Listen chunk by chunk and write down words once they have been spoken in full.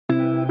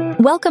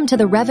Welcome to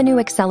the Revenue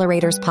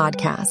Accelerators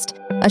podcast,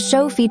 a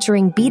show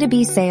featuring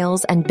B2B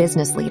sales and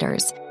business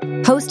leaders.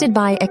 Hosted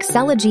by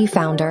Karagiannis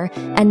founder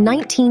and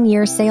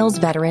 19-year sales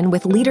veteran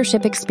with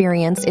leadership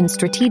experience in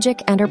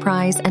strategic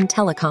enterprise and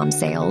telecom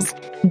sales,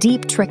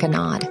 Deep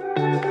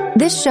Trikanad.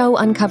 This show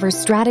uncovers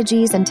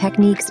strategies and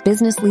techniques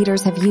business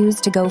leaders have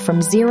used to go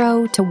from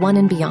 0 to 1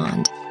 and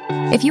beyond.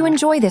 If you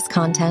enjoy this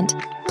content,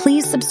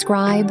 please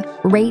subscribe,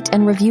 rate,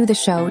 and review the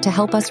show to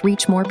help us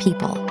reach more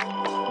people.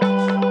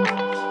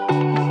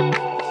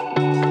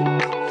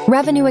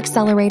 Revenue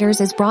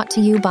Accelerators is brought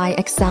to you by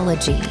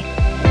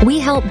Karagiannis. We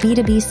help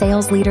B2B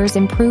sales leaders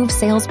improve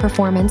sales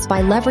performance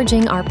by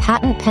leveraging our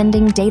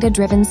patent-pending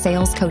data-driven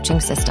sales coaching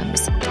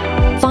systems.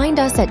 Find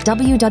us at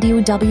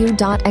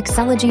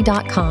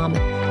www.karagiannis.com.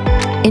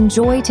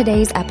 Enjoy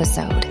today's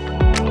episode.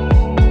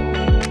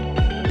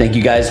 Thank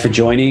you guys for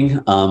joining.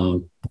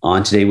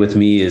 On today with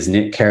me is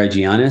Nick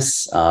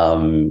Karagiannis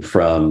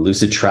from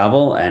Lucid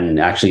Travel. And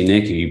actually,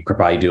 Nick, you could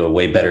probably do a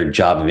way better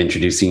job of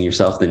introducing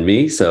yourself than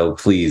me. So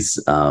please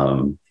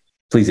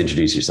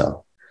introduce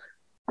yourself.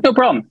 No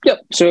problem. Yep.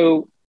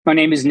 So my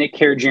name is Nick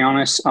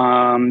Karagiannis.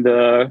 I'm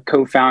the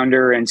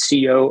co-founder and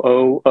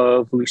COO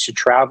of Lucid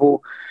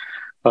Travel.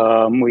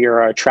 We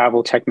are a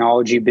travel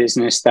technology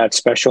business that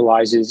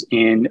specializes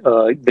in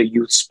the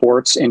youth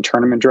sports and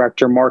tournament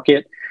director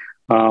market.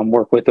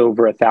 Work with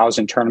over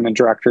 1,000 tournament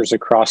directors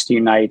across the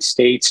United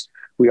States.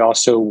 We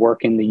also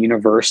work in the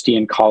university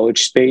and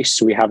college space.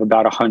 So we have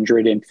about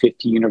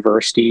 150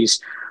 universities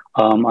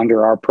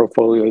under our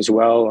portfolio as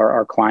well,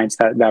 our clients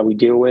that we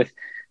deal with.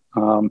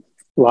 A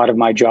lot of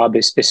my job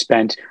is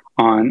spent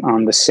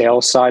on the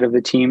sales side of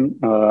the team.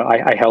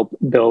 I help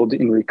build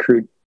and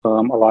recruit a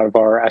lot of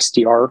our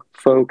SDR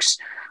folks,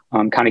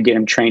 kind of get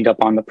them trained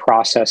up on the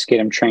process, get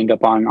them trained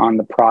up on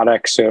the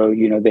product so,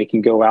 they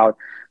can go out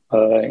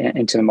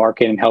into the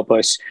market and help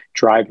us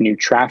drive new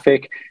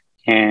traffic.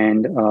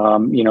 And,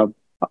 on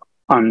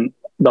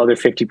the other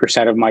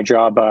 50% of my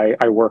job,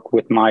 I work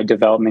with my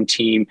development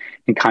team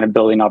and kind of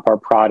building up our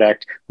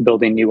product,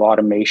 building new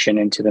automation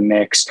into the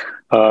mix,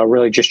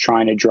 really just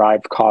trying to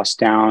drive costs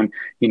down.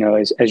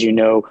 As you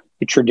know,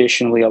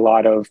 traditionally, a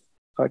lot of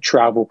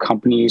travel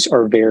companies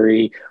are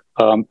very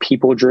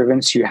people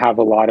driven. So you have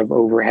a lot of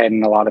overhead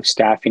and a lot of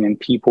staffing and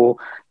people.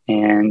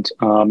 And,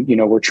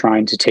 we're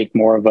trying to take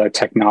more of a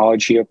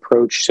technology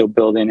approach. So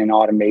build in an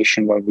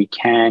automation where we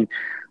can.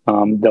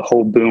 The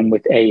whole boom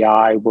with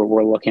AI, where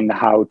we're looking at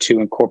how to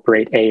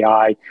incorporate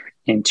AI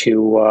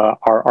into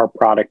our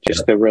product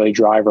just to really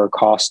drive our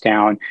costs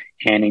down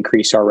and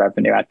increase our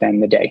revenue at the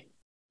end of the day.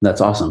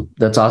 That's awesome.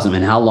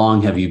 And how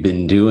long have you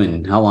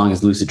been how long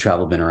has Lucid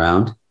Travel been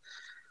around?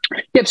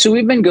 Yep. So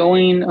we've been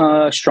going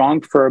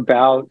strong for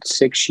about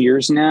 6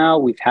 years now.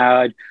 We've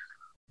had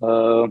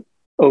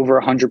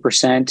over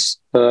 100%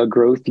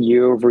 growth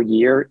year over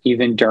year,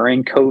 even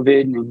during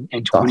COVID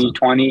in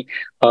 2020.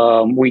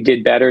 Awesome. We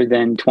did better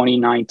than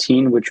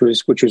 2019, which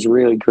was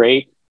really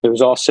great. There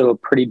was also a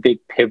pretty big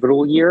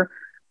pivotal year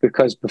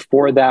because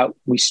before that,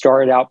 we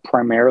started out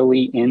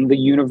primarily in the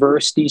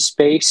university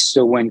space.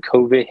 So when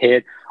COVID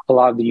hit, a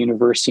lot of the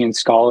university and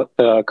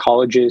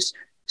colleges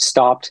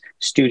stopped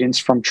students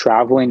from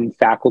traveling and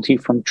faculty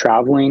from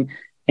traveling.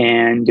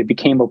 And it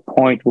became a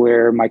point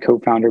where my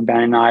co-founder,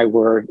 Ben, and I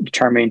were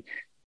determining,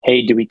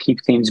 hey, do we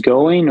keep things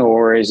going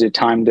or is it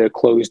time to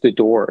close the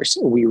doors?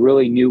 We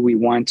really knew we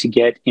wanted to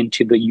get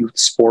into the youth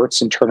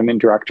sports and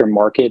tournament director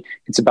market.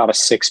 It's about a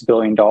 $6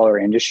 billion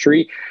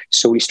industry.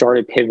 So we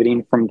started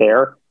pivoting from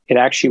there. It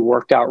actually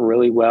worked out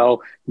really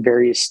well.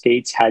 Various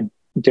states had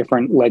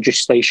different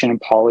legislation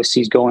and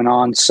policies going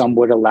on. Some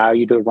would allow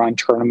you to run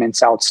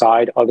tournaments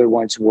outside, other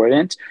ones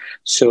wouldn't.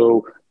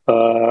 So,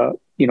 a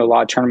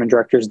lot of tournament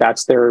directors,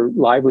 that's their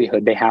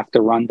livelihood. They have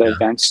to run the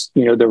events,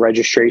 the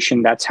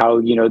registration. That's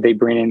how, they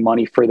bring in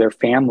money for their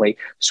family.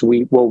 So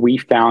what we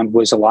found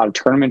was a lot of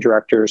tournament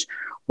directors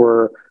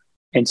were,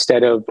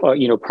 instead of,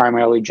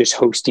 primarily just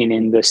hosting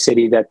in the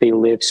city that they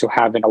live, so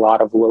having a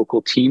lot of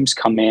local teams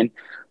come in,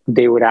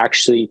 they would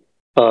actually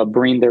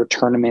bring their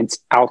tournaments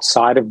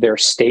outside of their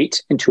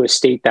state into a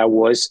state that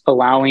was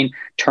allowing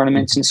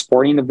tournaments and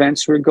sporting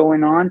events were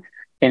going on.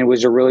 And it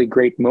was a really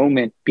great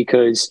moment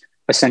because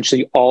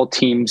essentially all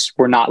teams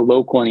were not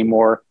local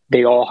anymore.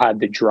 They all had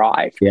to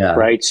drive,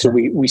 right? So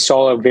we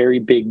saw a very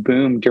big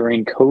boom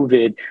during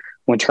COVID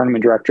when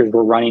tournament directors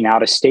were running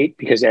out of state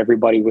because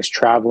everybody was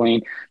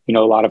traveling. A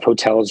lot of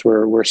hotels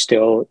were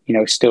still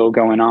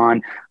going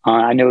on.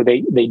 I know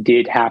they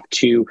did have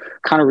to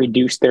kind of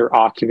reduce their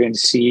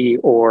occupancy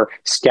or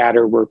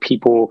scatter where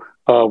people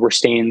were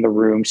staying in the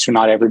room. So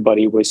not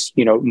everybody was,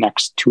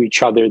 next to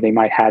each other. They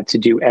might have to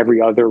do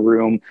every other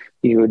room.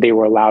 They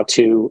were allowed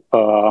to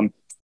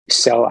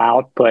sell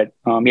out, but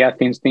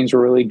things were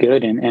really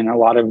good and a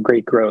lot of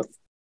great growth.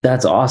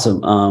 That's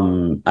awesome.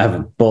 I have a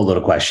boatload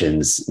of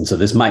questions, and so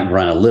this might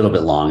run a little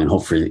bit long, and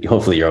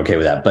hopefully you're okay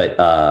with that. But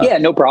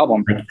no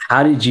problem.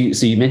 How did you?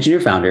 So you mentioned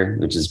your founder,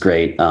 which is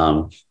great.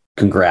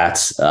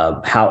 Congrats.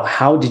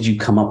 How did you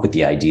come up with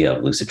the idea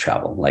of Lucid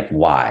Travel? Like,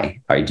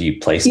 why? Do you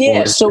play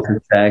sports? So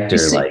or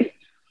like?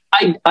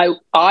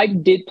 I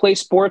did play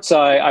sports.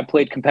 I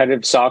played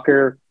competitive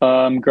soccer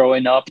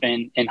growing up,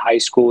 and in high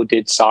school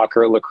did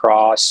soccer,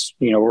 lacrosse.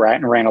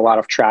 Ran a lot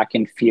of track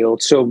and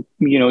field. So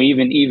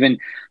even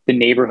the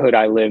neighborhood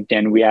I lived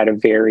in, we had a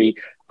very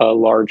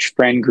large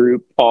friend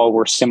group. All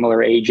were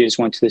similar ages,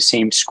 went to the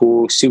same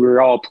school, so we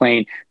were all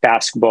playing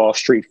basketball,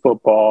 street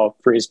football,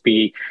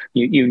 frisbee,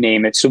 you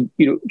name it. So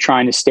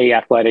trying to stay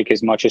athletic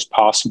as much as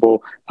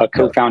possible.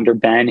 Co-founder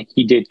Ben,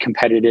 he did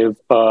competitive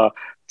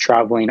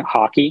traveling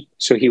hockey.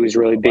 So he was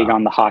really big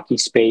on the hockey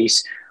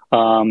space.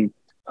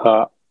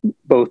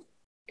 Both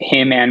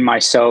him and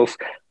myself,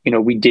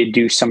 we did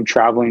do some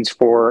travelings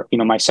for,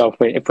 myself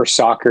for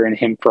soccer and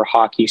him for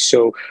hockey.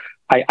 So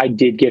I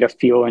did get a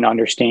feel and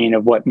understanding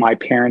of what my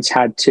parents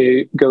had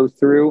to go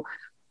through.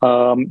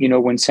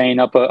 When setting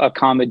up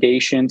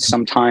accommodations,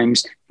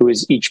 sometimes it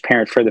was each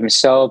parent for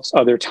themselves.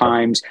 Other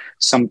times,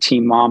 some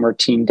team mom or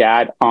team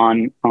dad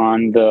on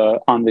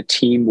the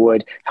team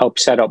would help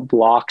set up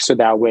blocks, so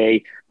that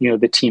way,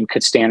 the team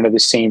could stay under the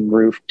same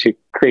roof to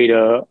create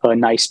a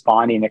nice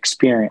bonding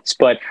experience.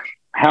 But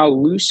how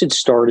Lucid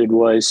started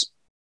was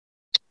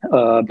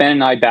Ben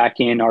and I, back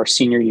in our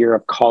senior year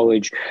of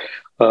college,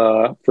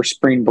 for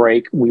spring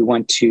break, we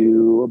went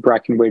to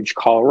Breckenridge,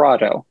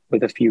 Colorado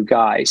with a few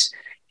guys.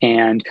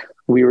 And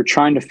we were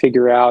trying to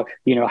figure out,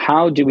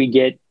 how do we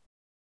get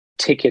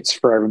tickets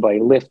for everybody,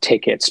 lift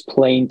tickets,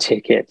 plane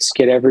tickets,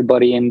 get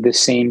everybody in the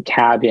same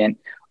cabin.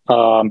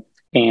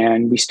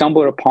 And we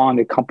stumbled upon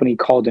a company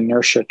called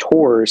Inertia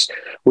Tours,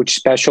 which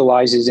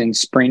specializes in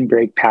spring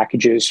break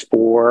packages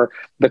for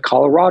the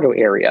Colorado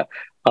area.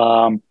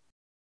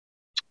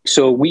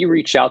 So we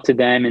reached out to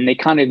them, and they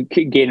kind of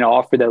get an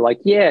offer that, like,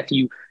 yeah, if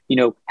you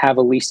have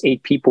at least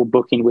 8 people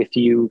booking with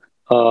you,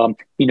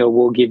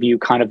 we'll give you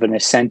kind of an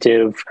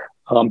incentive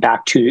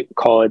back to,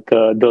 call it,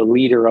 the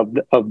leader of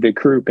the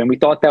group. And we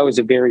thought that was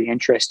a very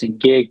interesting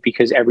gig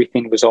because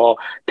everything was all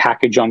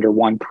packaged under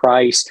one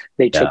price.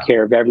 They took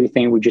care of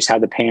everything. We just had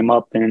to pay them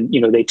up, and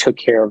they took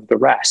care of the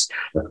rest.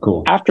 That's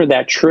cool. After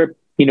that trip,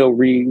 we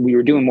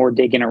were doing more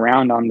digging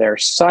around on their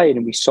site,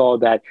 and we saw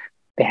that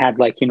they had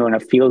an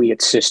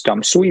affiliate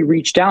system. So we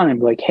reached out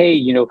and like, hey,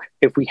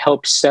 if we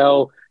help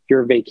sell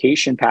your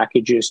vacation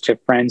packages to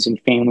friends and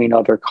family and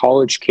other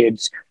college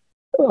kids,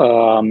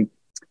 could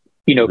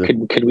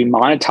we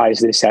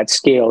monetize this at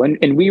scale?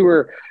 And we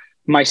were,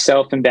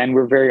 myself and Ben,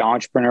 we're very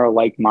entrepreneurial,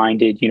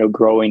 like-minded.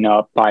 Growing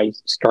up, I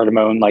started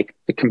my own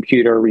the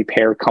computer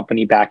repair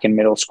company back in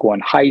middle school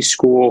and high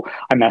school.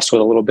 I messed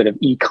with a little bit of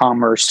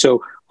e-commerce.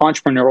 So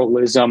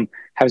entrepreneurialism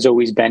has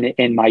always been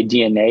in my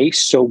DNA.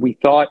 So we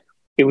thought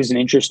it was an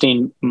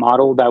interesting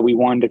model that we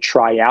wanted to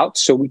try out.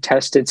 So we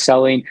tested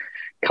selling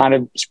kind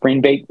of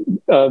spring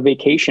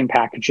vacation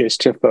packages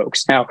to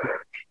folks. Now,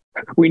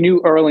 we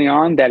knew early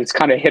on that it's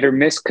kind of hit or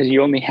miss because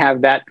you only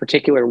have that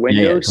particular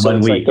window. So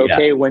it's week,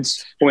 okay, when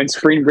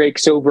spring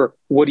break's over,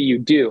 what do you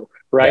do?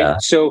 Right. Yeah.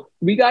 So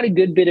we got a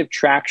good bit of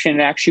traction.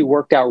 It actually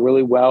worked out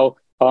really well.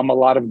 A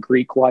lot of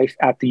Greek life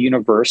at the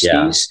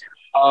universities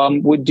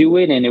would do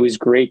it. And it was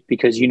great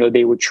because,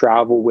 they would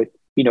travel with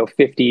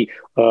 50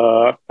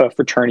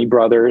 fraternity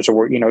brothers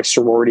or,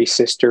 sorority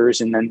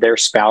sisters and then their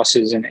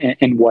spouses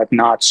and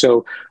whatnot.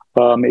 So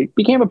it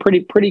became a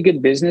pretty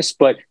good business,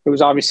 but it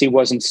was obviously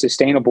wasn't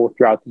sustainable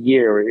throughout the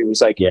year. It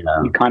was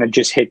you kind of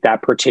just hit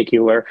that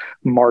particular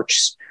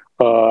March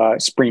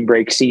spring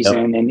break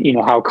season. And,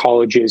 how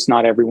college is,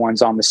 not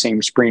everyone's on the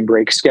same spring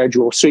break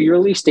schedule. So you're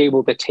at least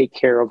able to take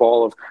care of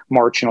all of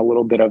March and a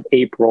little bit of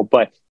April.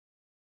 But,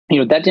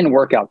 that didn't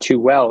work out too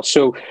well.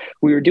 So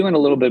we were doing a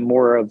little bit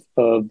more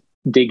of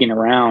digging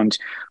around.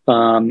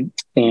 And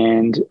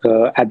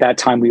at that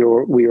time we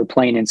were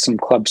playing in some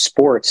club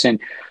sports. And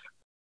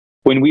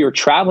when we were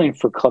traveling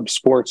for club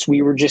sports,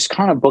 we were just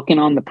kind of booking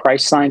on the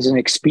price lines in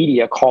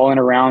Expedia, calling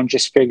around,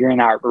 just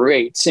figuring out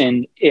rates.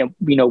 And,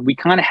 we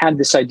kind of had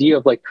this idea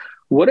of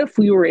what if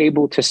we were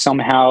able to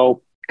somehow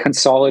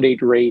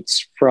consolidate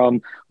rates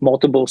from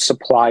multiple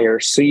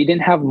suppliers, so you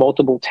didn't have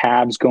multiple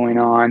tabs going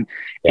on,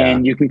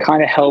 and you can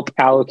kind of help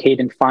allocate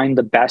and find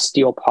the best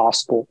deal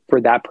possible for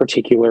that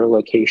particular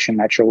location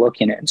that you're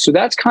looking at. So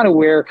that's kind of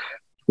where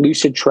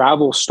Lucid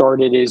Travel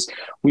started. Is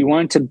we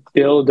wanted to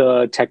build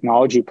a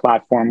technology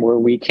platform where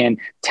we can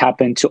tap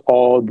into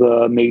all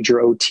the major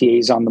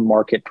OTAs on the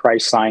market,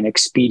 Priceline,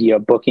 Expedia,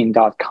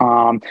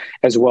 Booking.com,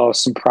 as well as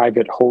some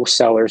private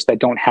wholesalers that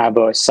don't have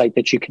a site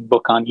that you can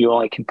book on. You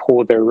only can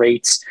pull their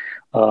rates.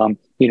 If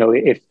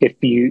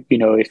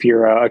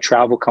you're a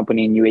travel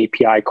company and you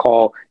API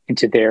call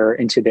into their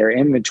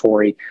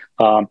inventory.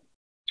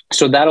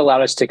 So that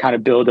allowed us to kind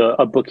of build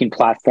a booking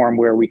platform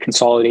where we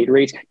consolidate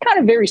rates, kind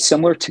of very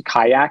similar to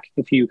Kayak.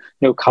 If you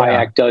know,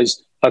 Kayak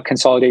does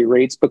consolidate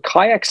rates, but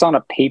Kayak's on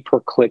a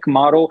pay-per-click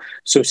model.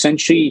 So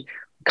essentially,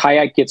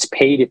 Kayak gets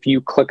paid if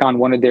you click on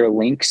one of their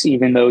links,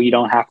 even though you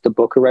don't have to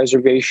book a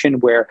reservation,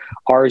 where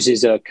ours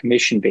is a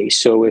commission-based.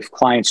 So if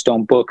clients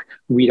don't book,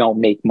 we don't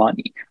make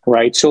money,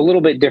 right? So a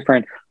little bit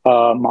different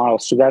model.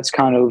 So that's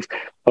kind of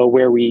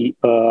where we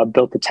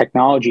built the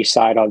technology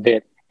side of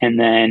it. And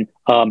then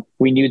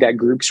we knew that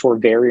groups were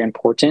very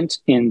important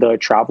in the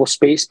travel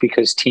space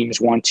because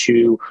teams want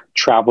to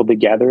travel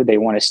together. They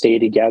want to stay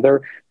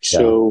together.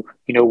 So,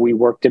 we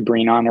worked to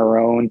bring on our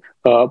own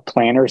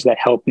planners that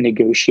help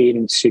negotiate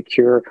and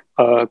secure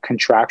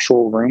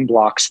contractual room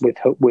blocks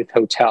with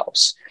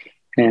hotels.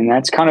 And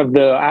that's kind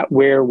of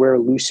where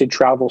Lucid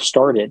Travel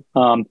started.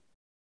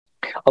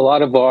 A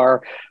lot of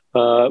our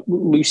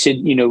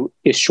Lucid,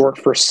 is short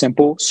for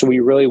simple. So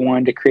we really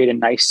wanted to create a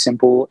nice,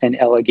 simple, and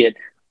elegant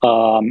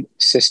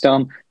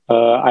system.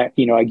 I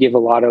give a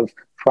lot of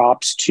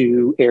props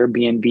to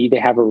Airbnb. They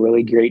have a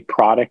really great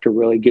product, a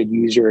really good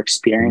user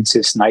experience.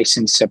 It's nice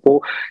and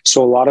simple.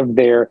 So a lot of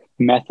their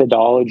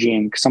methodology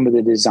and some of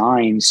the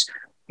designs,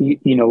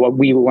 what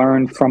we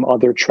learned from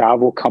other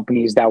travel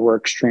companies that were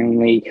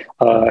extremely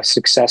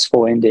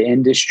successful in the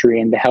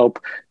industry, and to help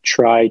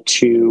try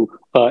to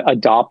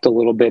adopt a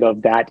little bit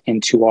of that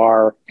into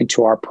our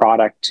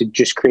product to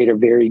just create a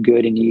very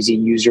good and easy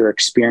user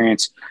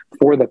experience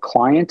for the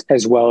client,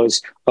 as well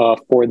as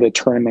for the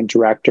tournament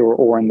director,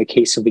 or in the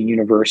case of the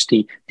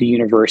university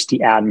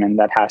admin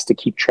that has to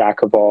keep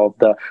track of all of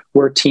the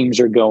where teams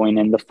are going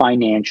and the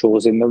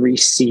financials and the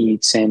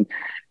receipts, and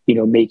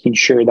making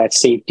sure that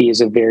safety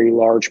is a very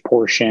large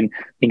portion,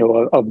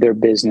 of their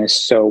business.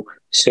 So,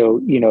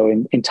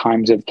 in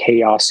times of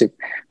chaos, if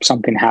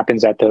something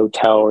happens at the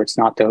hotel or it's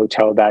not the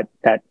hotel that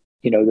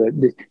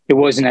it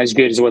wasn't as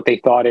good as what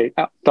they thought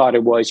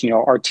it was,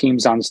 our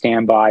team's on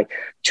standby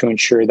to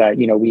ensure that,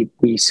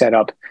 we set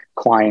up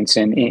clients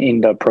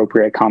in the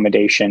appropriate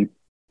accommodation.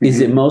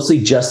 Is it mostly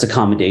just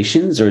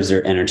accommodations, or is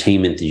there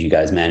entertainment that you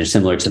guys manage,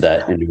 similar to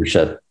that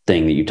inertia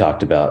thing that you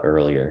talked about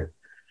earlier?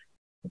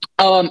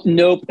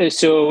 Nope.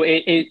 So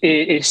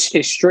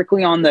it's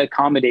strictly on the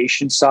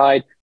accommodation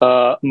side.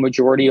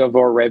 Majority of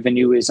our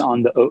revenue is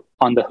on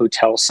the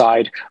hotel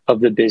side of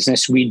the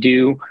business. We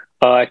do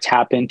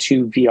tap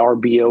into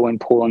VRBO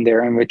and pull in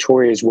their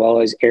inventory, as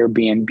well as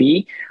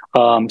Airbnb.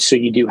 So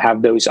you do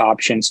have those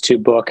options to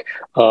book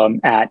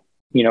at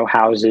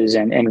houses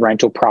and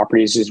rental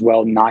properties as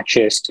well, not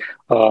just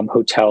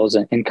hotels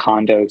and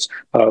condos.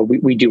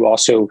 We do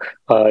also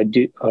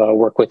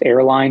work with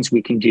airlines.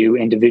 We can do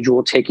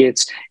individual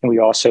tickets, and we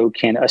also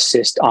can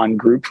assist on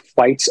group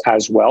flights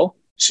as well.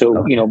 So,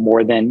 okay,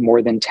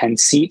 more than 10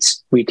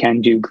 seats, we can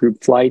do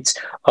group flights.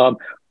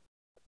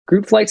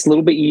 Group flights a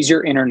little bit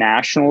easier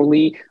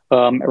internationally.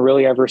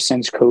 Really, ever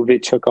since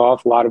COVID took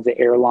off, a lot of the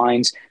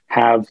airlines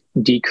have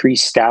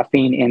decreased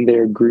staffing in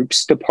their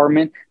groups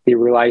department. They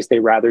realize they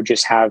rather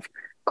just have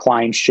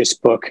clients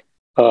just book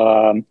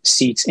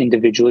seats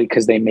individually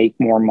because they make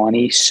more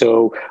money.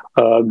 So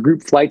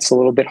group flights a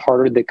little bit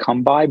harder to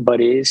come by,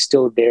 but it is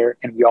still there.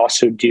 And we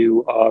also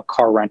do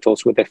car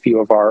rentals with a few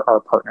of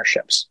our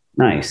partnerships.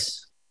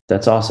 Nice.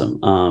 That's awesome.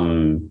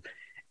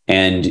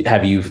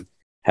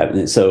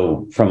 And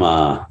so from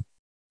a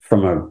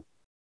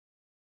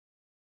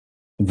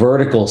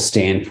vertical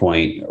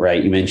standpoint,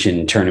 right? You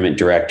mentioned tournament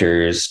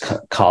directors,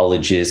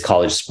 colleges,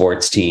 college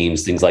sports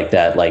teams, things like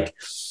that. Like,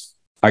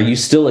 are you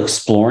still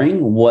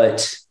exploring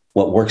what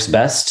works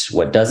best,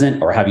 what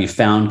doesn't, or have you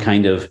found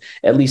kind of,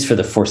 at least for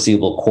the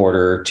foreseeable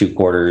quarter, 2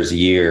 quarters,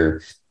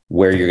 year,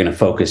 where you're going to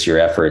focus your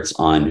efforts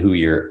on who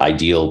your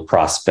ideal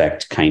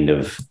prospect kind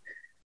of,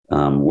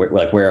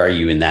 where are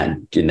you in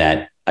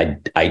that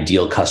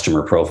ideal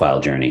customer profile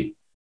journey?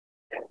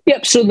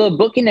 Yep. So the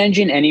booking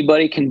engine,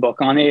 anybody can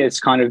book on it.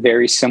 It's kind of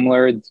very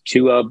similar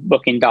to a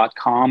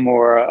booking.com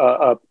or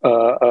a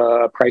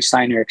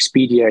Priceline or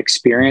Expedia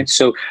experience.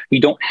 So you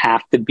don't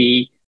have to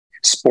be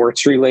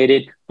sports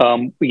related.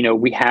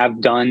 We have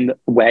done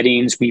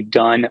weddings, we've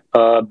done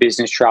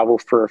business travel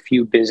for a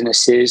few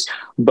businesses,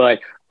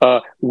 but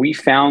we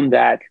found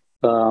that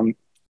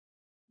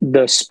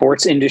the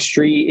sports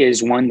industry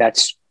is one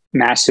that's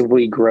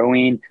massively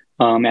growing.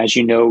 As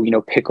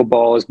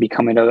pickleball is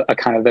becoming a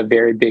kind of a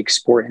very big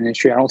sport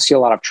industry. I don't see a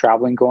lot of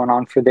traveling going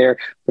on for there,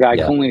 but I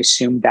can only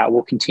assume that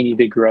will continue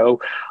to grow.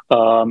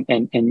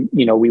 And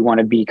we want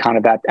to be kind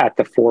of at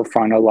the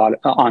forefront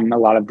on a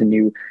lot of the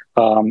new,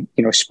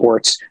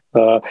 sports,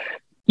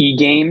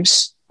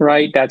 e-games,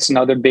 right? That's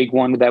another big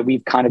one that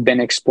we've kind of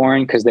been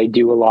exploring because they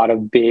do a lot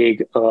of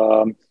big,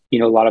 a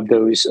lot of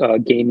those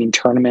gaming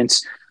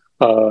tournaments.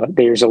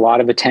 There's a lot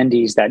of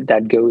attendees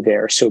that go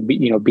there. So,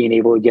 being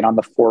able to get on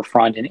the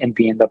forefront and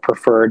being the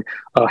preferred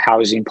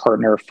housing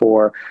partner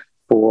for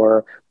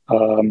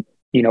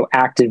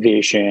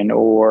Activision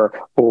or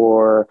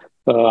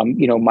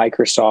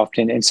Microsoft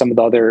and some of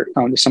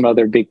the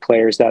other big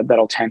players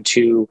that'll tend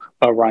to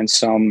run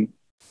some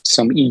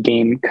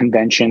e-game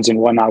conventions and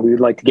whatnot. We would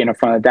like to get in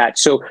front of that.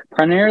 So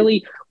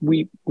primarily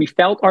we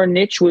felt our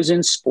niche was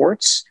in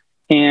sports,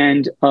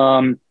 and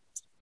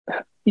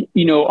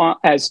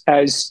as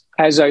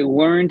I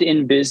learned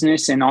in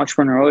business and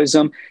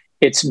entrepreneurialism,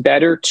 it's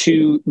better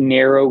to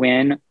narrow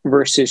in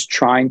versus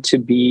trying to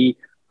be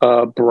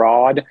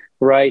broad,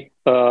 right?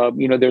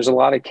 There's a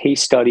lot of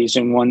case studies,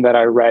 and one that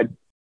I read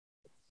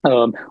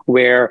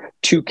where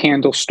 2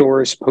 candle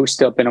stores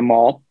posted up in a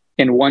mall,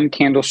 and one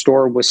candle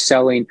store was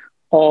selling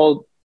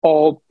all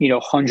all,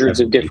 hundreds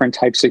of different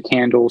types of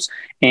candles.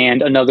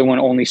 And another one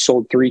only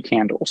sold 3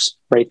 candles,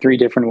 right? 3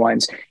 different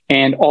ones.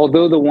 And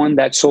although the one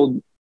that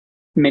sold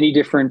many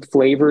different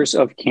flavors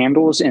of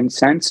candles and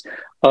scents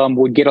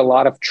would get a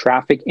lot of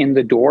traffic in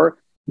the door,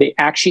 they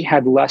actually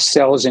had less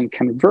sales and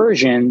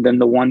conversion than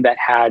the one that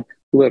had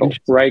little,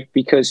 right?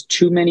 Because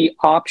too many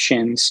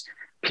options,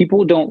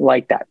 people don't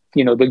like that.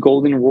 The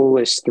golden rule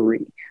is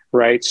 3,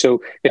 right?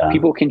 So if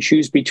people can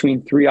choose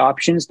between 3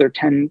 options, they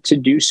tend to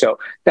do so.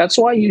 That's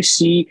why you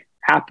see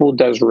Apple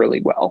does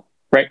really well,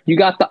 right? You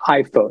got the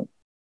iPhone.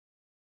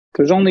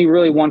 There's only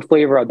really one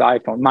flavor of the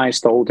iPhone, minus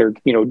the older,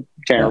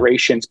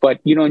 generations. But,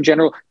 in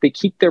general, they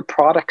keep their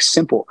products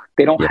simple.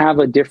 They don't have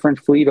a different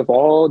fleet of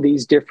all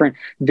these different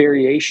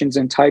variations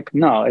and type.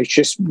 No, it's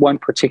just one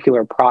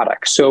particular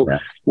product. So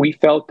we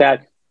felt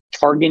that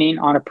targeting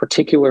on a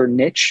particular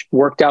niche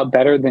worked out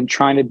better than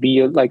trying to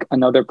be like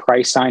another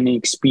price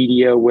signing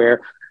Expedia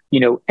where,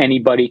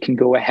 anybody can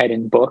go ahead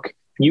and book.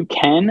 You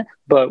can,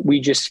 but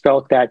we just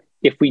felt that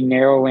if we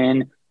narrow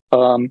in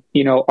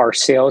our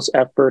sales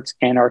efforts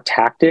and our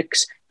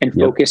tactics and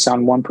focus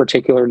on one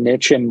particular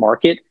niche and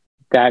market,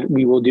 that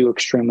we will do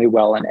extremely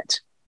well in it.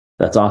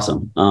 That's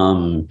awesome.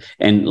 And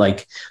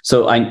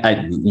so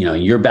I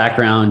your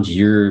background,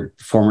 you're a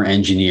former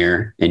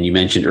engineer, and you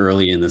mentioned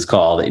early in this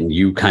call that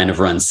you kind of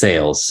run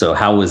sales. So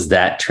how was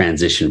that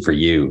transition for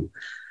you?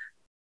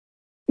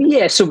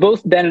 Yeah, so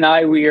both Ben and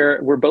I,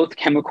 we're both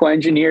chemical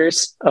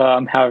engineers.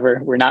 However,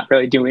 we're not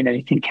really doing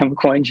anything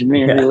chemical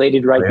engineering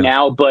related right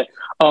now, but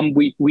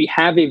we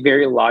have a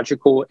very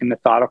logical and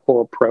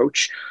methodical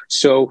approach.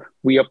 So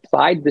we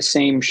applied the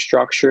same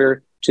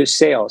structure to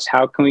sales.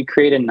 How can we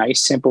create a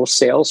nice, simple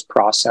sales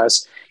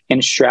process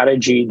and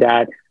strategy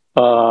that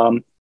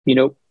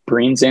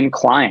brings in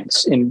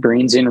clients and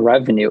brings in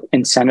revenue,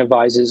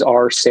 incentivizes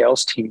our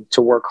sales team to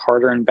work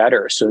harder and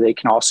better so they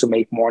can also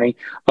make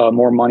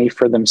more money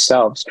for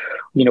themselves.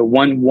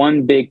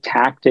 One big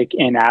tactic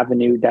and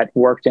avenue that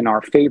worked in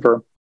our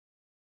favor,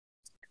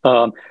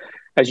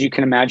 as you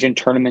can imagine,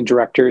 tournament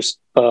directors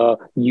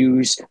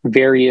use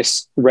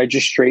various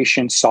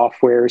registration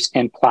softwares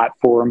and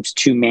platforms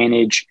to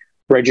manage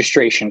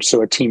registration.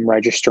 So a team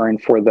registering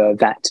for the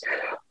event.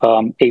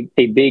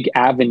 A big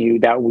avenue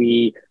that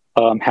we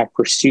have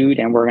pursued,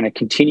 and we're going to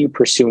continue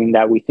pursuing,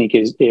 that we think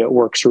it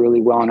works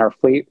really well in our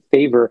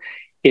favor,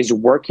 is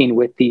working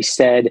with these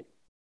said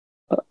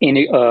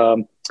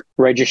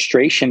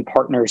registration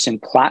partners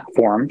and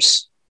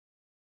platforms,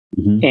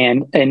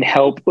 and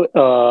help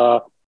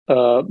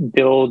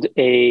build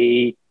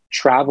a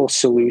travel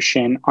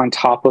solution on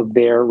top of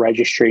their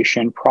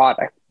registration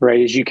product.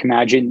 Right, as you can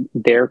imagine,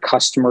 their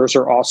customers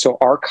are also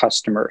our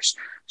customers.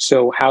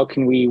 So how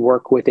can we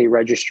work with a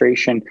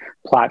registration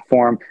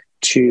platform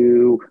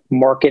to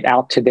market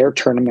out to their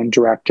tournament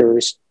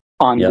directors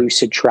on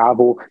Lucid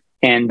Travel?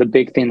 And the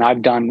big thing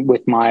I've done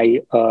with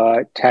my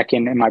tech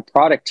and my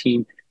product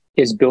team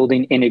is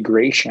building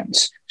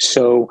integrations.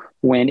 So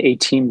when a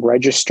team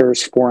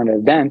registers for an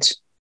event,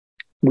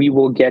 we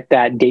will get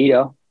that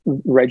data,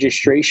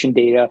 registration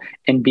data,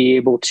 and be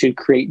able to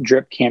create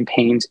drip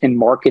campaigns and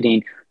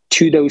marketing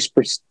to those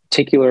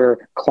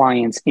particular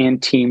clients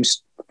and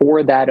teams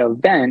for that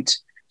event.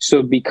 So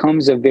it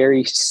becomes a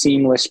very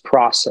seamless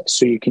process.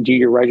 So you can do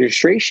your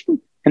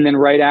registration, and then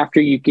right after,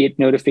 you get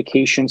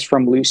notifications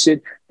from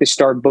Lucid to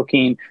start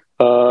booking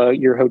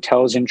your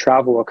hotels and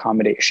travel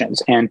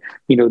accommodations. And,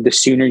 the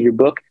sooner you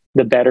book,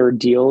 the better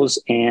deals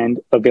and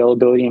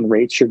availability and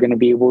rates you're going to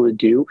be able to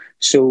do.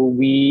 So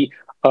we,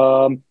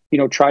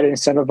 try to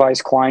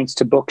incentivize clients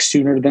to book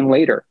sooner than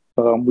later.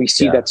 We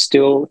see that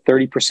still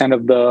 30%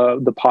 of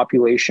the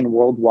population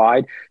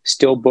worldwide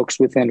still books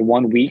within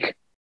 1 week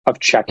of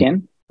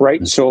check-in.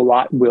 Right. So a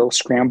lot will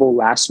scramble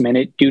last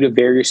minute due to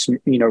various,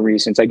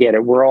 reasons. I get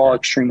it. We're all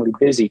extremely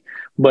busy.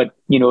 But,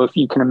 if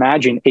you can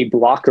imagine a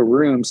block of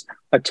rooms,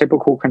 a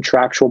typical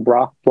contractual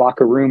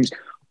block of rooms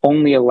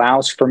only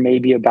allows for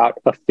maybe about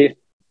a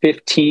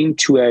 15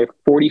 to a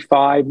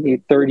 45,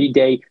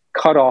 30-day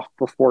cutoff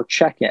before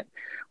check-in,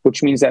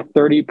 which means that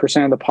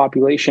 30% of the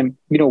population,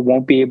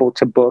 won't be able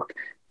to book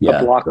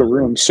a block of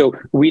rooms. So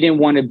we didn't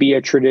want to be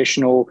a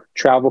traditional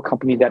travel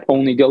company that a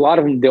lot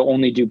of them, they'll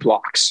only do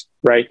blocks.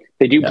 Right.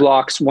 They do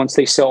blocks. Once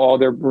they sell all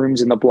their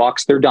rooms in the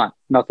blocks, they're done.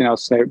 Nothing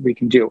else that we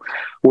can do.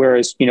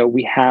 Whereas,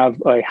 we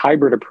have a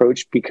hybrid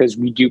approach because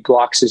we do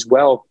blocks as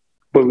well,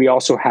 but we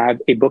also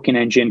have a booking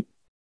engine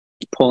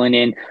pulling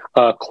in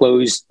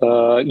closed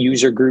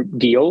user group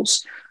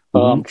deals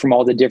from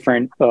all the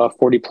different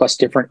 40 plus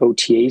different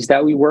OTAs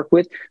that we work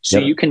with. So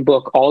you can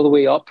book all the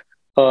way up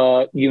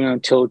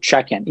until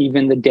check-in,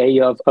 even the day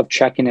of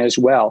check-in as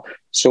well.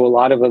 So a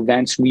lot of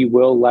events, we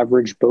will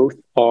leverage both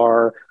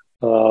our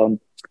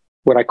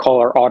what I call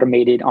our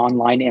automated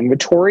online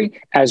inventory,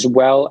 as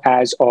well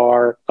as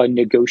our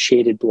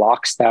negotiated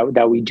blocks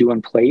that we do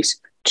in place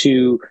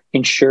to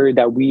ensure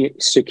that we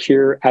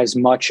secure as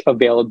much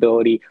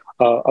availability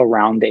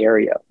around the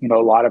area. A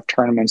lot of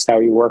tournaments that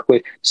we work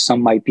with,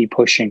 some might be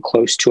pushing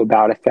close to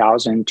about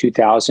 1,000,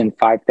 2,000,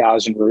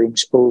 5,000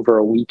 rooms over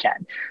a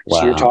weekend. Wow.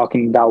 So you're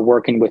talking about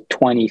working with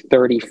 20,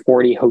 30,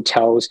 40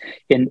 hotels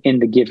in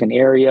the given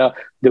area.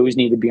 Those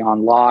need to be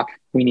on lock.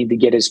 We need to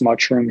get as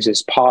much rooms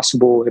as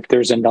possible. If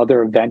there's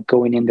another event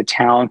going into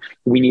town,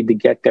 we need to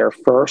get there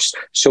first.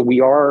 So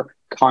we are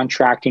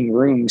contracting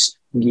rooms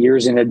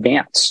years in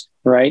advance,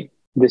 right?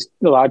 A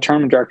lot of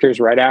tournament directors,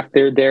 right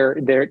after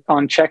they're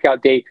on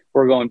checkout date,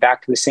 we're going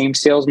back to the same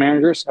sales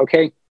managers.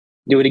 Okay,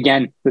 do it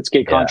again. Let's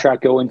get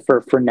contract going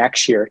for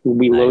next year.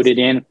 We load it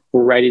in.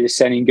 We're ready to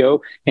set and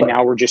go. And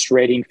now we're just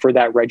waiting for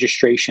that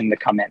registration to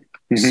come in.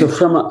 Mm-hmm.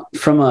 So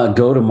from a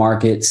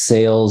go-to-market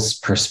sales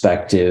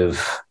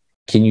perspective,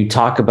 can you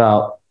talk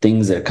about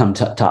things that come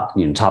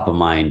top of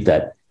mind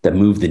that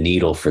move the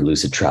needle for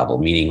Lucid Travel?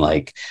 Meaning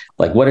like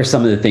what are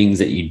some of the things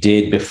that you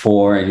did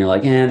before and you're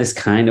like, this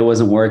kind of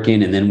wasn't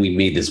working. And then we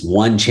made this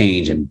one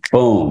change and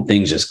boom,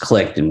 things just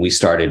clicked. And we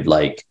started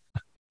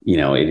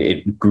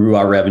it grew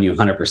our revenue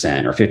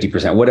 100% or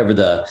 50%, whatever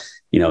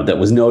that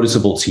was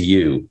noticeable to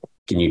you.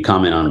 Can you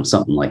comment on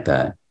something like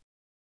that?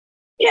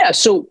 Yeah.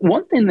 So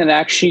one thing that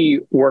actually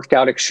worked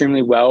out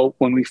extremely well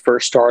when we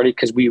first started,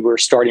 because we were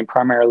starting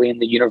primarily in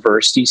the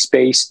university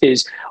space,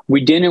 is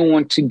we didn't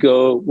want to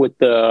go with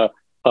the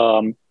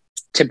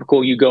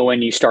typical, you go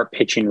and you start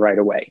pitching right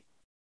away,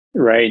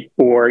 right?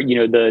 Or,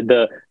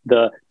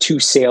 the too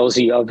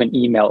salesy of an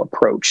email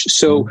approach.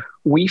 So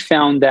we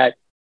found that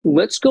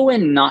let's go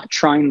in not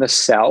trying to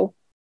sell,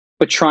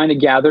 but trying to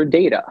gather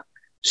data.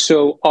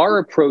 So our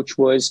approach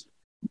was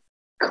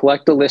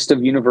collect a list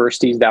of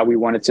universities that we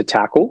wanted to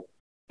tackle.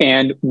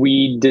 And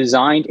we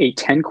designed a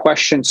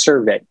 10-question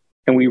survey.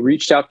 And we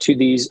reached out to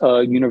these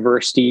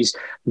universities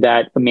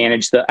that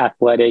manage the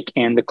athletic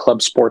and the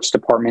club sports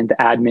department, the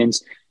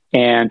admins.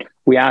 And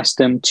we asked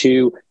them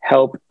to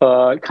help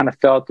kind of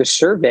fill out the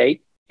survey.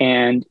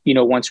 And,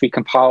 once we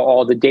compile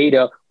all the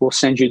data, we'll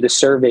send you the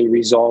survey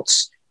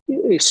results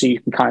so you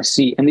can kind of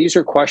see. And these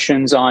are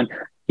questions on,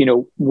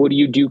 what do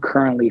you do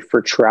currently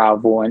for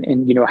travel?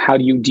 And how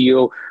do you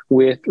deal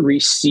with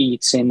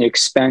receipts and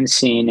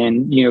expensing?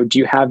 And, do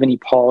you have any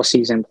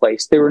policies in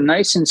place? They were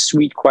nice and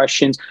sweet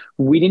questions.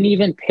 We didn't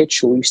even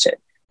pitch Lucid.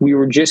 We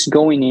were just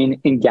going in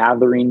and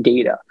gathering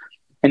data.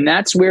 And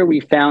that's where we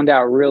found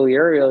out really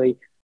early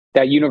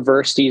that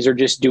universities are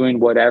just doing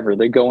whatever.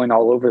 They're going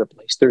all over the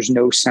place. There's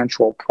no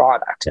central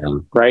product,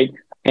 right?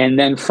 And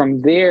then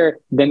from there,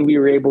 we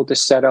were able to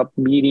set up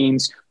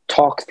meetings,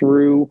 talk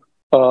through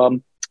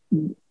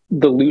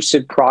the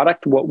Lucid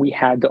product, what we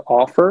had to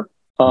offer.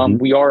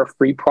 We are a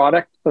free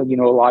product. A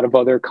lot of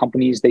other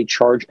companies, they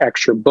charge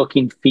extra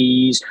booking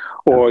fees,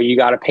 or you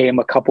got to pay them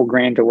a couple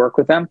grand to work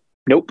with them.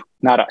 Nope,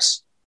 not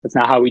us. That's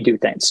not how we do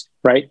things,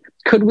 right?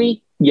 Could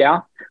we?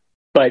 Yeah.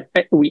 But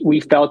we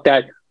felt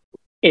that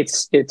it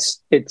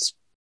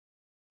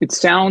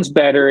sounds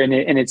better and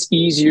it's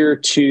easier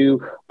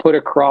to put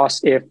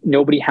across if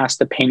nobody has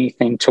to pay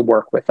anything to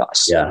work with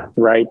us. Yeah.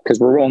 Right. Because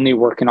we're only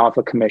working off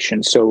a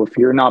commission. So if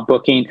you're not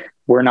booking,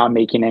 we're not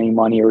making any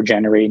money or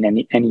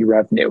generating any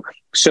revenue.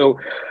 So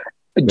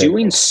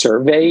doing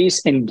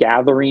surveys and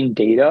gathering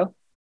data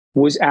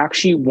was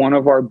actually one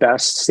of our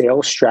best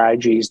sales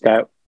strategies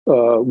that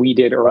we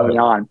did early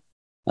on.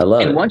 I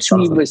love it. And once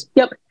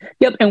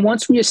And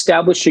once we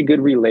established a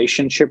good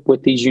relationship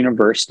with these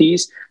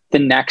universities, the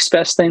next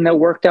best thing that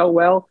worked out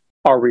well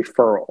are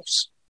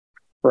referrals,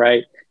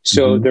 right?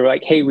 So they're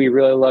like, hey, we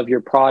really love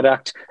your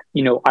product.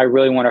 I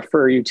really want to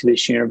refer you to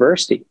this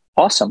university.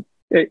 Awesome.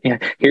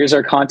 Here's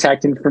our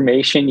contact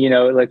information.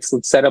 Let's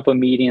set up a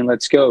meeting and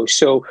let's go.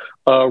 So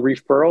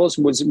referrals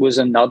was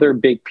another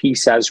big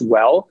piece as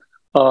well.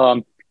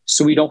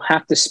 So we don't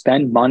have to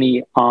spend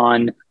money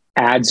on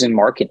ads and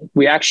marketing.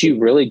 We actually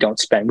really don't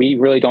spend. We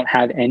really don't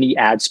have any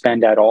ad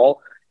spend at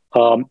all.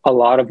 A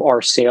lot of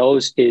our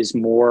sales is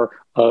more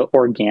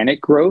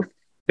organic growth.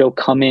 They'll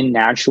come in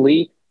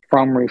naturally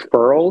from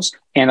referrals,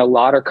 and a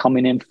lot are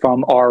coming in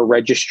from our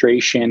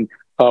registration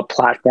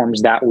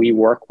platforms that we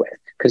work with,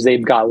 because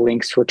they've got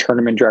links for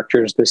tournament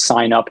directors to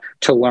sign up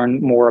to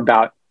learn more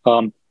about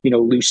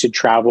Lucid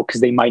Travel,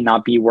 because they might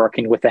not be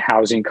working with a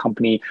housing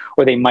company,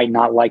 or they might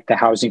not like the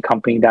housing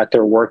company that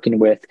they're working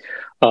with.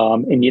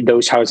 And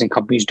those housing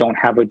companies don't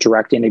have a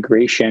direct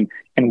integration.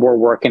 And we're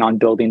working on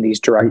building these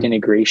direct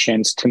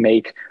integrations to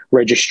make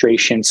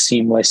registration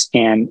seamless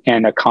and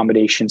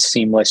accommodation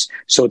seamless.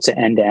 So it's an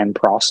end-to-end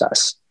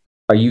process.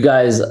 Are you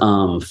guys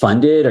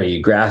funded? Are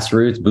you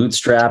grassroots,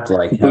 bootstrapped?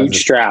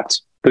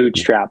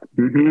 Bootstrapped.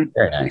 Mm-hmm.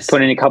 Very nice.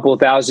 Put in a couple of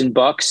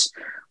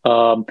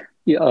 $1,000.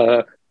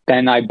 Ben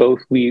and I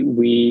both,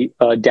 we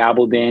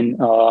dabbled in,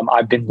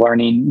 I've been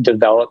learning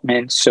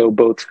development. So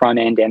both front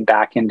end and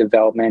back end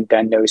development.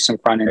 Ben knows some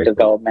front end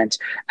development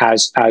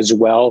as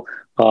well.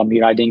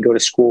 I didn't go to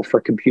school for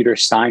computer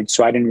science,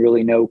 so I didn't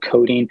really know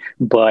coding,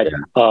 but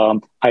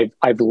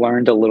I've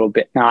learned a little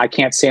bit. Now I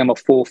can't say I'm a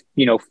full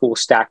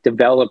stack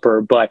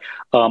developer, but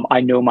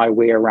I know my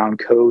way around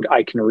code.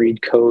 I can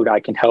read code. I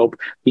can help,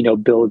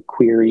 build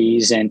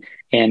queries and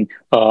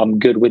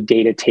good with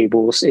data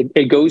tables.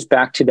 It goes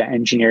back to the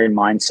engineering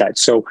mindset.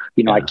 So,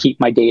 I keep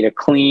my data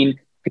clean.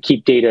 I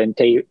keep data and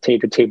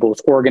data tables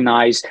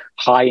organized,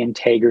 high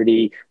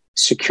integrity,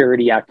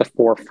 security at the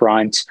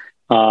forefront.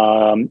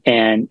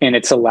 And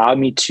it's allowed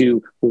me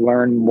to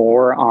learn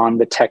more on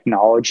the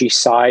technology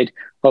side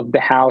of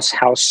the house,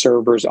 how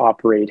servers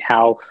operate,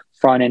 how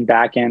front and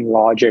back end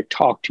logic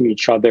talk to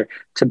each other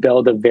to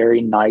build a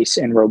very nice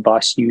and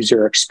robust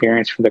user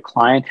experience for the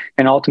client,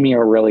 and ultimately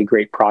a really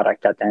great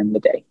product at the end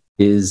of the day.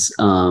 Is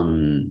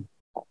can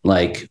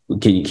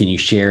you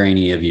share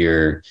any of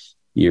your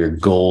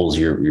goals,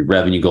 your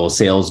revenue goals,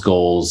 sales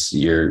goals,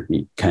 your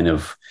kind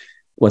of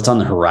what's on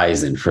the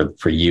horizon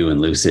for you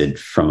and Lucid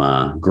from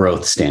a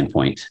growth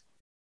standpoint?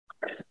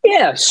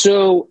 Yeah.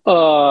 So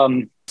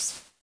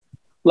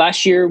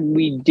last year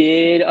we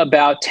did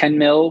about 10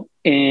 mil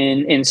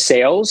in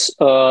sales.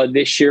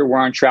 This year we're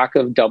on track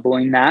of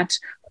doubling that.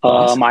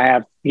 Awesome. I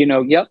have,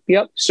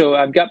 yep. So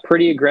I've got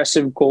pretty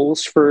aggressive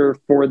goals for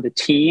the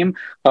team.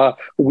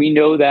 We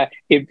know that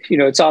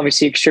it's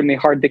obviously extremely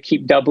hard to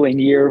keep doubling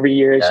year over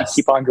year as you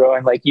keep on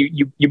growing. Like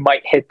you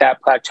might hit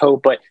that plateau,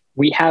 but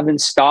we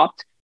haven't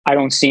stopped. I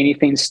don't see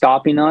anything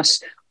stopping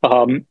us.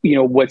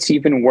 What's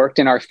even worked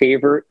in our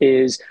favor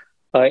is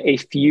a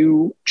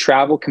few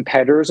travel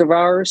competitors of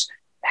ours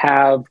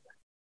have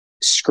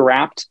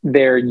scrapped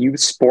their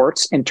youth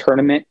sports and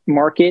tournament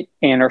market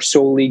and are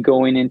solely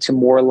going into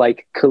more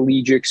like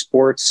collegiate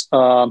sports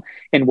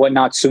and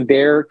whatnot. So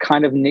they're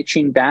kind of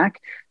niching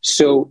back.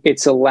 So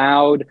it's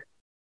allowed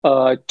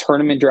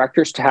tournament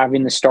directors to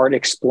having to start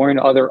exploring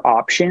other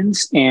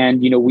options. And,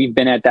 we've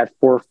been at that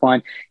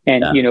forefront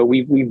and,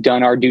 we've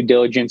done our due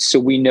diligence. So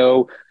we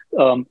know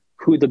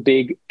who the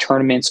big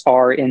tournaments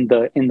are in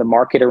the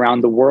market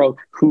around the world,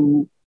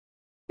 who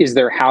is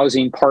their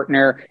housing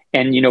partner.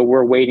 And,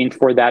 we're waiting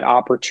for that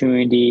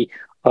opportunity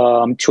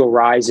to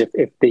arise if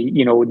they,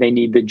 they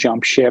need to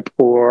jump ship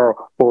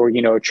or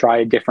try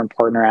a different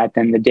partner at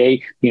the end of the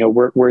day,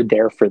 we're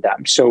there for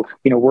them. So,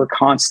 we're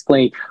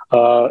constantly,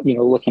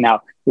 looking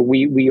out.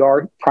 We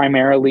are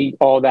primarily,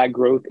 all that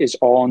growth is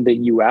all in the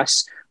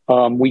US.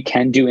 We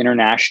can do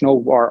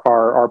international.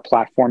 Our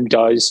platform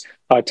does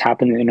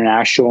tap into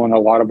international, and a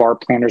lot of our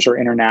planners are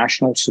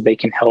international, so they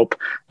can help,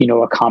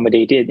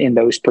 accommodate it in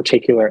those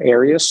particular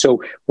areas.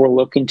 So we're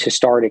looking to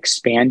start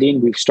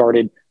expanding. We've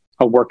started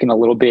working a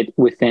little bit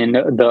within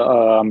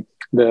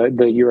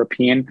the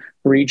European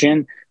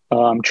region,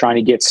 trying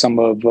to get some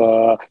of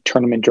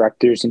tournament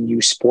directors and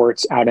youth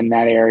sports out in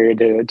that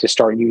area to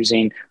start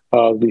using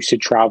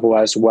Lucid Travel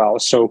as well.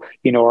 So,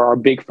 our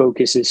big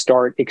focus is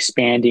start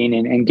expanding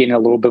and getting a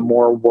little bit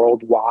more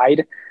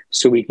worldwide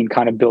so we can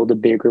kind of build a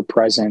bigger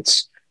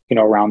presence,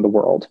 around the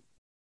world.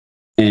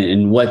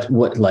 And what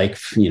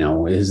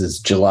is this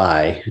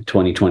July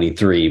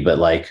 2023, but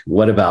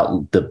what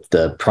about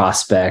the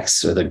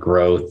prospects or the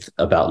growth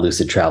about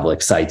Lucid Travel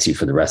excites you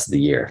for the rest of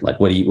the year?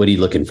 What are you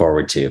looking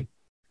forward to?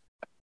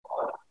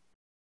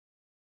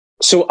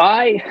 So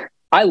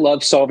I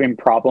love solving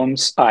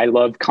problems. I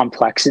love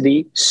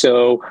complexity.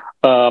 So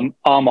I'm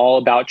all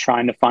about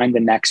trying to find the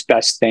next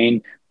best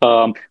thing.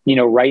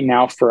 Right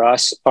now for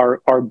us,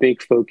 our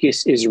big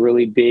focus is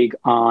really big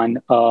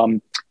on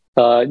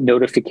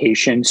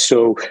notifications.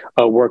 So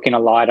working a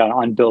lot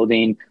on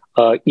building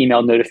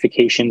email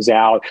notifications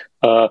out.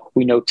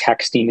 We know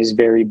texting is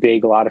very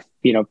big. A lot of,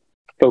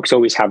 folks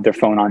always have their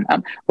phone on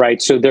them, right?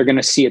 So they're going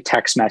to see a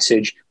text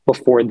message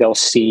before they'll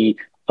see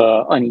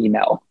an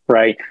email,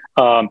 right?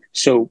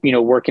 So,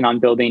 working on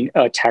building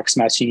a text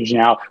message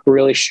now,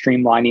 really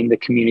streamlining the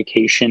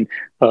communication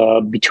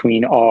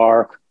between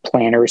our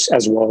planners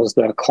as well as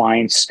the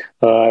clients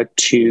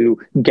to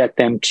get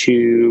them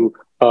to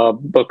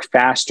book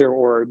faster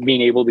or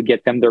being able to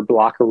get them their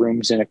blocker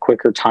rooms in a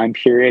quicker time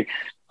period.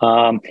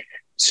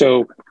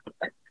 So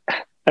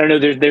I don't know,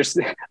 there's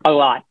a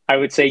lot. I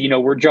would say,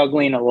 we're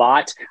juggling a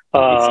lot.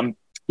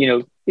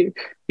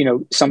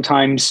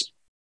 Sometimes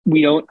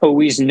we don't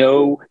always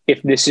know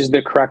if this is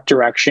the correct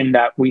direction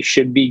that we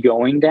should be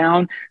going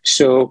down.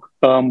 So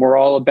we're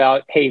all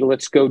about, hey,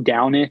 let's go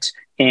down it.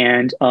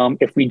 And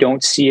if we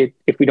don't see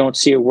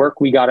it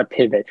work, we got to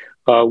pivot.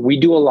 We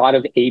do a lot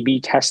of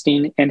A/B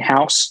testing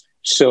in-house.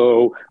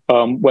 So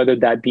whether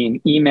that be in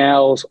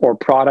emails or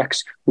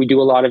products, we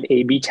do a lot of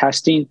A/B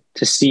testing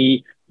to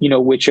see,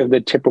 which of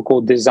the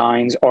typical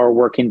designs are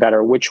working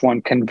better, which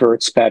one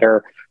converts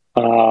better.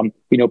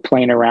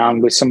 Playing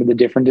around with some of the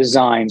different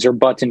designs or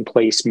button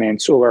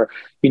placements, or,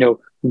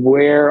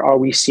 where are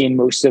we seeing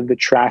most of the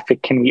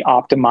traffic? Can we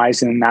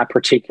optimize in that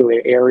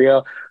particular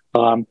area?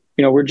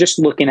 We're just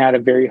looking at a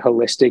very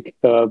holistic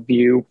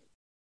view.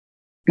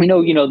 We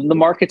know, the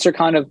markets are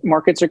kind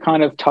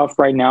of tough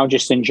right now,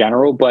 just in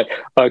general, but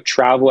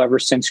travel ever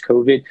since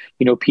COVID,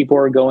 people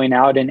are going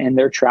out and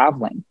they're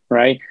traveling,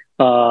 right?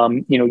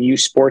 youth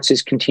sports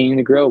is continuing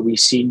to grow. We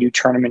see new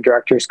tournament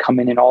directors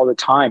coming in all the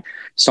time.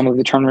 Some of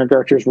the tournament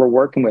directors we're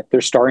working with,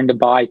 they're starting to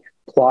buy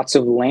plots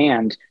of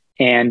land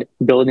and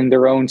building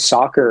their own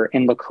soccer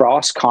and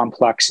lacrosse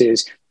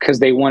complexes because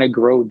they want to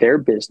grow their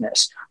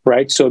business,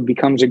 right? So it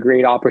becomes a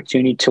great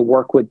opportunity to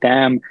work with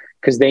them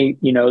because they,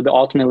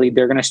 ultimately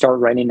they're going to start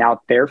renting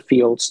out their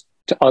fields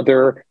to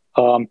other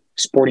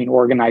sporting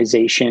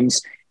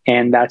organizations.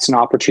 And that's an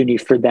opportunity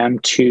for them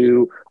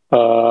to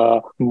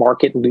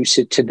market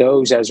Lucid to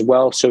those as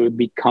well. So it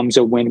becomes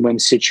a win-win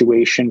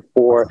situation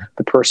for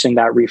the person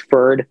that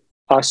referred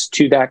us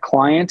to that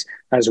client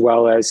as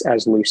well as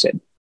Lucid.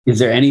 Is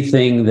there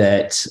anything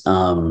that,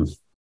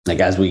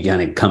 as we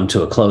kind of come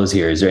to a close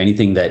here, is there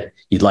anything that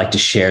you'd like to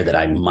share that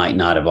I might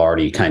not have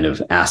already kind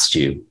of asked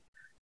you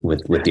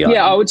with the audience?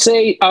 Yeah, I would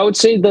say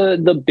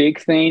the big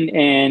thing,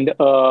 and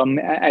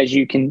as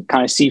you can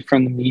kind of see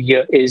from the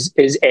media, is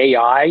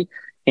AI.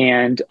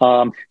 And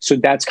so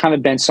that's kind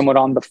of been somewhat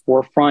on the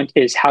forefront,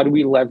 is how do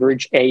we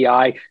leverage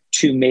AI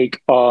to make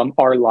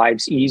our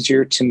lives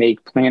easier, to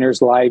make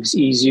planners' lives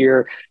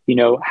easier?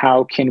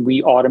 How can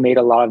we automate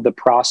a lot of the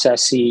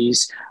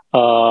processes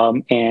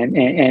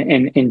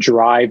and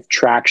drive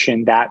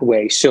traction that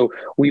way? So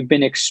we've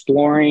been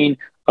exploring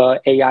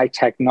AI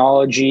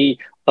technology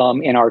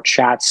in our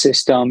chat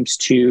systems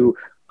to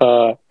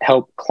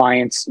help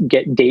clients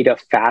get data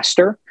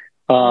faster.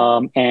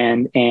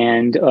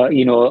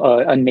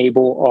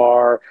 Enable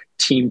our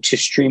team to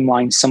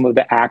streamline some of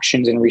the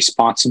actions and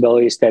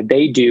responsibilities that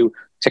they do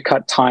to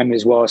cut time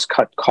as well as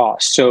cut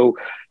costs. So,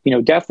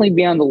 definitely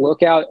be on the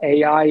lookout.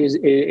 AI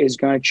is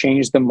going to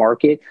change the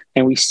market,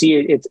 and we see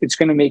it's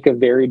going to make a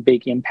very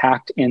big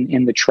impact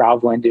in the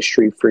travel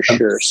industry for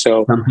sure.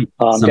 So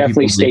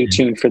definitely stay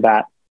tuned for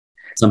that.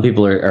 Some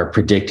people are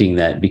predicting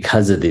that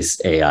because of this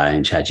AI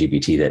and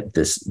ChatGPT, that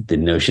the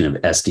notion of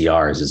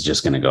SDRs is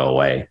just going to go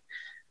away.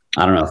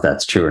 I don't know if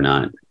that's true or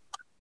not.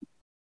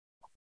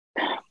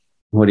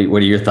 What are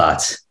your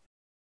thoughts?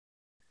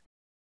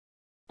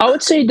 I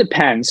would say it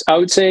depends. I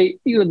would say,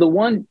 the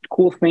one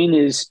cool thing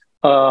is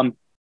one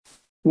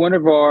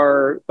of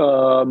our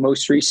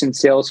most recent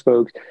sales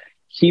folks,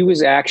 he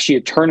was actually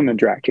a tournament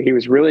director. He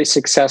was really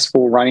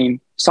successful running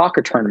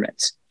soccer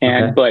tournaments.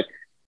 But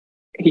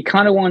he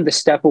kind of wanted to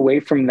step away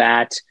from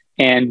that.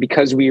 And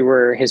because we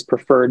were his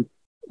preferred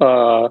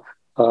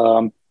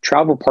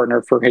travel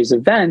partner for his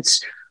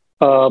events,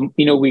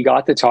 we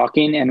got to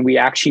talking and we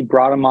actually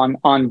brought him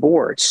on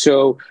board.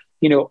 So,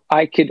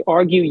 I could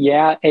argue,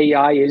 yeah,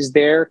 AI is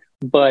there,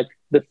 but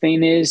the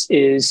thing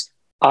is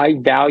I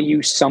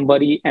value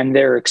somebody and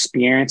their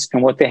experience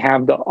and what they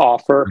have to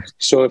offer.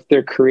 So if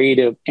they're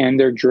creative and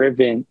they're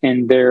driven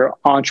and they're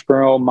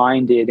entrepreneurial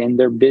minded and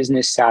they're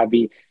business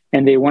savvy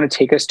and they want to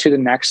take us to the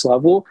next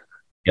level,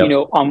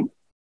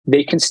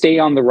 they can stay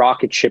on the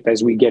rocket ship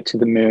as we get to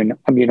the moon.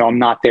 I'm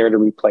not there to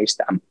replace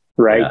them.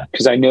 Right.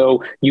 Because I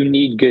know you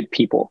need good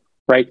people,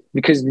 right?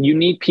 Because you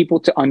need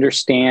people to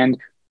understand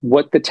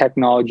what the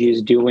technology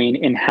is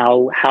doing and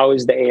how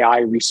is the AI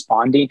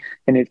responding.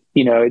 And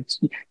you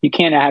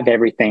can't have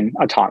everything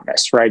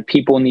autonomous, right?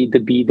 People need to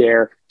be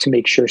there to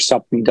make sure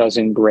something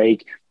doesn't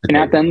break. And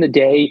at the end of the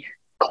day,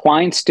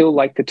 clients still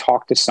like to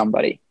talk to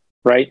somebody,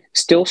 right?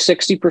 Still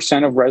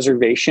 60% of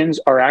reservations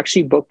are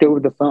actually booked over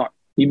the phone.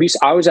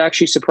 I was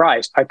actually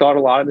surprised. I thought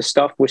a lot of the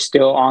stuff was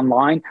still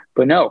online,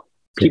 but no.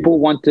 People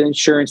want the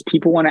insurance.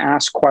 People want to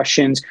ask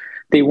questions.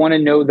 They want to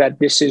know that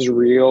this is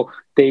real.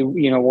 They,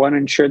 want to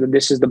ensure that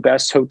this is the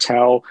best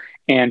hotel.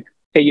 And,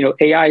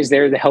 AI is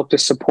there to help the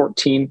support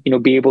team,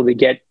 be able to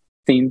get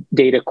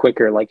data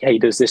quicker. Like, hey,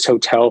 does this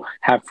hotel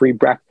have free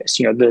breakfast?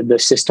 The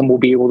system will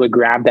be able to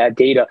grab that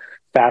data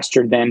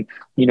faster than,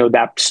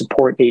 that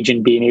support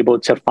agent being able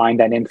to find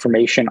that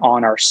information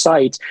on our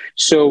site.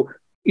 So,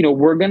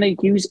 we're going to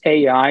use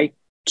AI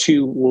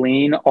to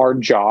lean our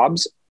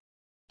jobs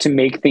to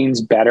make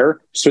things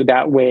better. So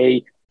that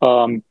way,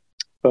 we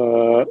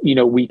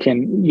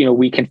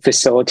can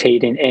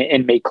facilitate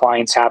and make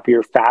clients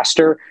happier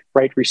faster,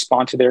 right?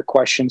 Respond to their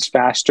questions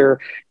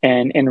faster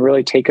and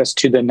really take us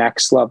to the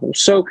next level.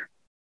 So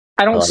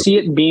I don't see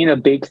it being a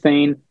big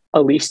thing,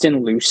 at least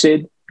in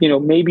Lucid.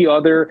 Maybe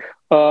other,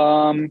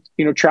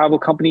 travel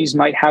companies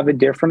might have a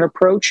different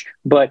approach,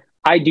 but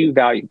I do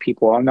value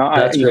people.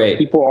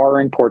 People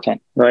are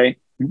important, right?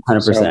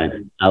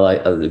 100%. I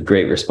like a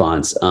great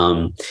response.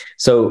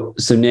 So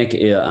Nick,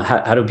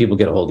 how do people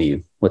get a hold of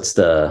you? What's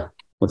the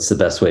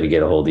best way to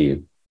get a hold of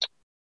you?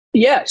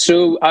 Yeah.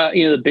 So,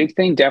 the big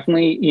thing,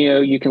 definitely,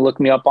 you can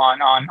look me up on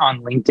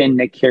LinkedIn,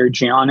 Nick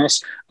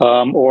Karagiannis,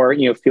 or,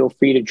 feel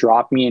free to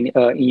drop me an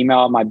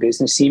email, my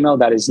business email.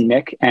 That is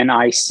Nick,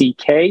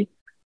 NICK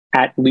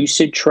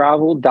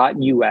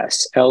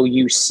 @lucidtravel.us,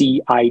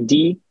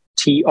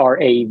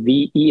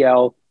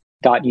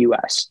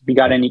 LUCIDTRAVEL.us. If you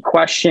got any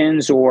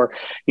questions or,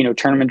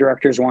 tournament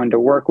directors wanted to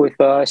work with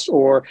us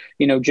or,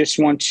 just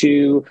want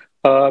to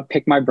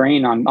pick my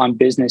brain on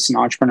business and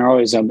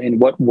entrepreneurialism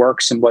and what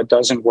works and what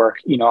doesn't work,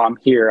 I'm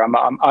here.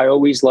 I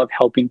always love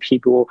helping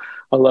people.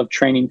 I love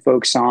training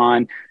folks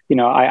on,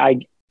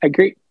 I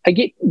I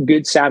get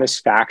good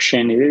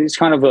satisfaction. It is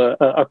kind of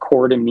a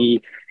core to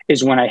me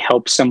is when I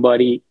help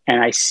somebody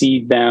and I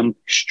see them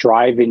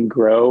strive and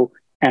grow,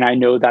 and I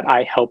know that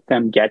I help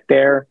them get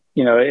there.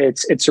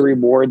 It's a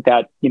reward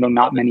that,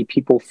 not many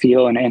people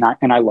feel, and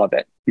I love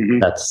it. Mm-hmm.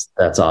 That's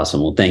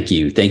awesome. Well, thank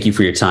you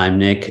for your time,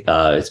 Nick.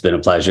 It's been a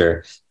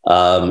pleasure.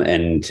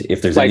 And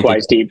if there's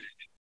likewise, Steve.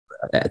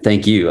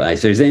 Thank you.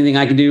 If there's anything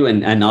I can do,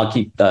 and I'll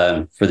keep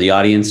for the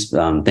audience.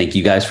 Thank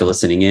you guys for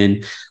listening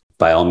in.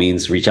 By all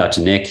means, reach out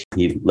to Nick.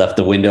 He left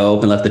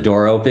the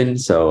door open.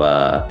 So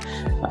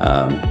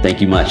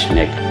thank you much,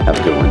 Nick. Have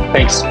a good one.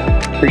 Thanks.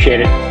 Appreciate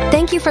it.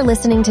 Thank you for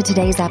listening to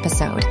today's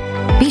episode.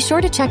 Be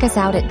sure to check us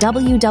out at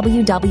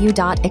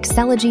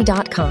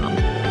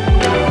www.excelogy.com.